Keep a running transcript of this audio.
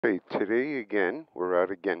Okay, today again, we're out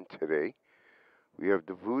again today. We have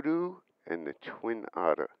the Voodoo and the Twin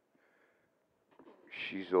Otter.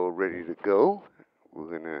 She's all ready to go.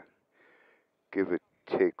 We're gonna give it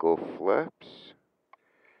takeoff flaps.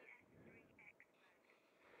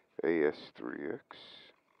 AS3X.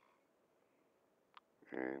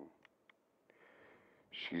 And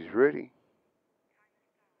she's ready.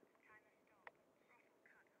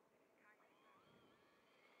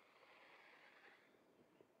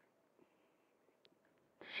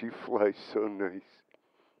 She flies so nice.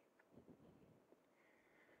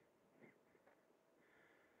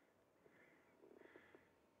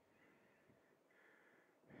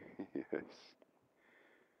 Yes.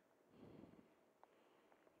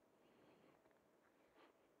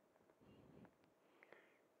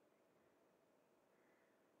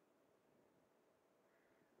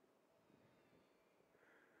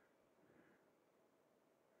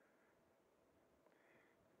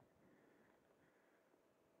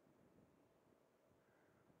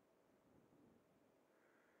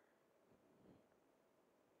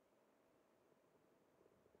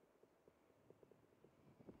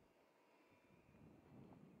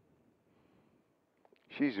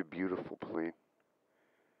 She's a beautiful plane.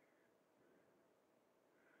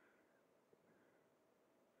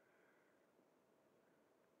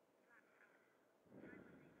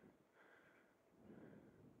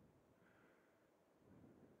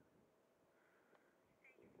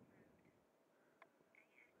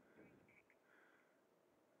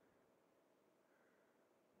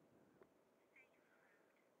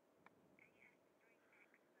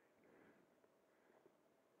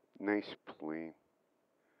 Nice plane.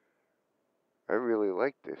 I really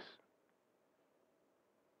like this.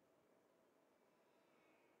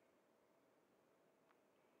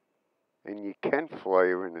 And you can fly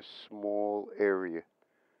her in a small area.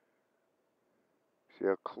 See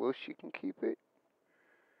how close you can keep it?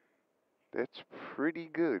 That's pretty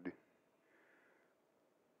good.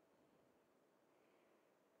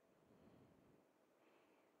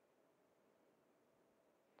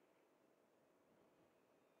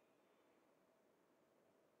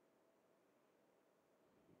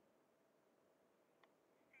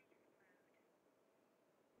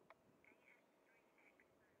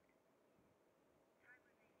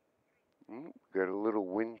 Got a little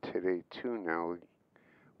wind today too now.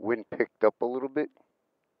 Wind picked up a little bit.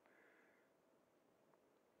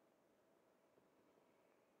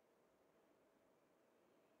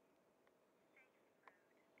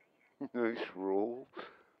 Nice roll.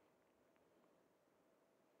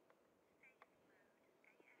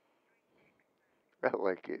 I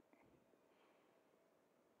like it.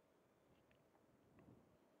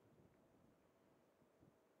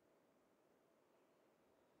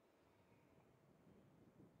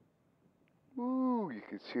 Ooh, you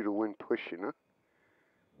can see the wind pushing, huh?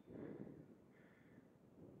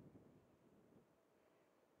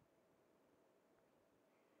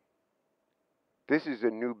 This is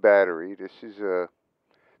a new battery. This is the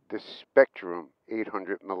Spectrum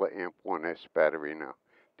 800 milliamp 1S battery now.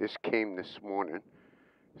 This came this morning,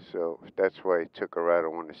 so that's why I took her out. I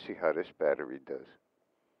want to see how this battery does.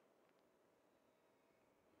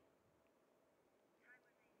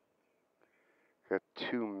 Got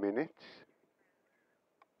 2 minutes.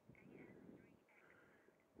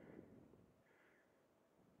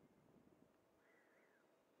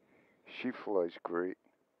 She flies great.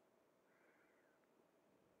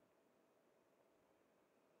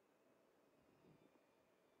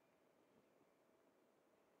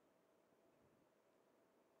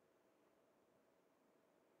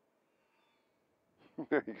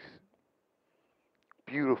 Nice.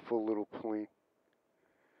 Beautiful little plane.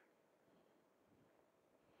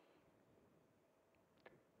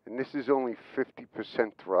 And this is only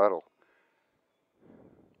 50% throttle.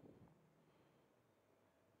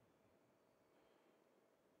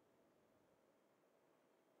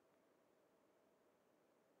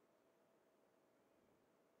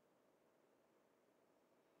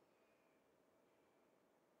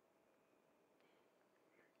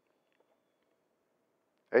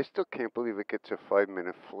 I still can't believe it gets a 5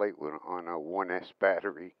 minute flight on a 1S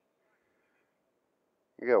battery.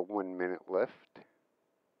 You got 1 minute left.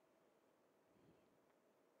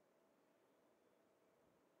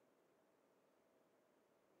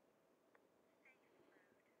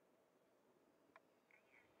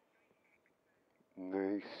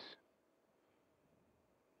 Nice.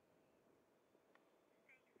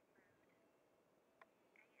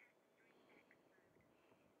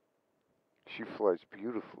 She flies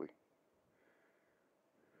beautifully.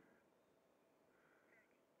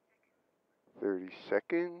 30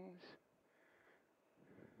 seconds.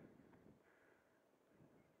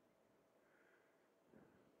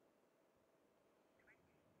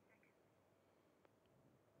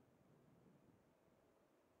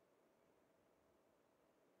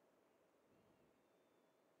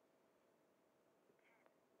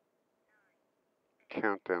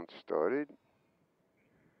 Countdown started.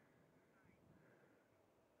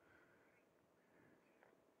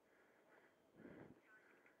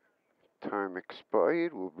 Time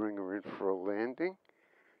expired. We'll bring her in for a landing.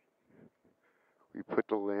 We put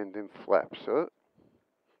the landing flaps up.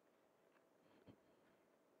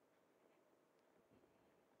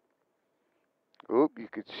 Oh, you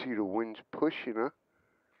could see the winds pushing her.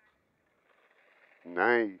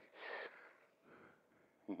 Nice.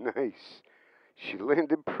 Nice. She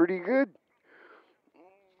landed pretty good.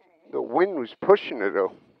 The wind was pushing her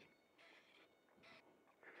though.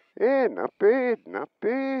 Yeah, not bad, not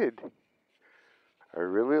bad. I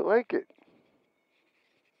really like it.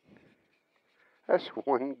 That's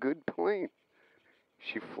one good plane.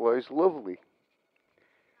 She flies lovely.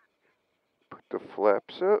 Put the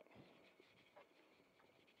flaps up.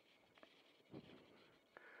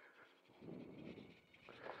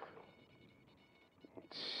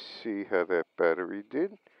 Let's see how that battery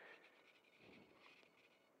did.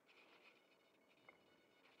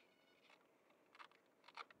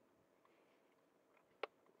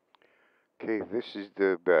 Okay, this is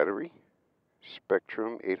the battery.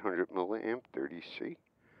 Spectrum 800 milliamp 30C.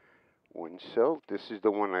 One cell. This is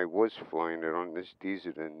the one I was flying it on. These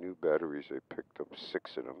are the new batteries. I picked up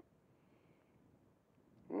 6 of them.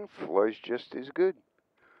 Flies just as good.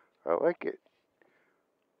 I like it.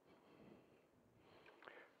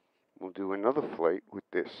 We'll do another flight with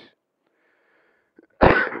this.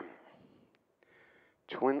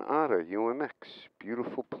 Twin Otter UMX.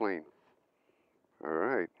 Beautiful plane.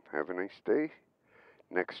 Alright, have a nice day.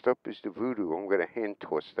 Next up is the Voodoo. I'm going to hand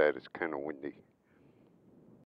toss that. It's kind of windy.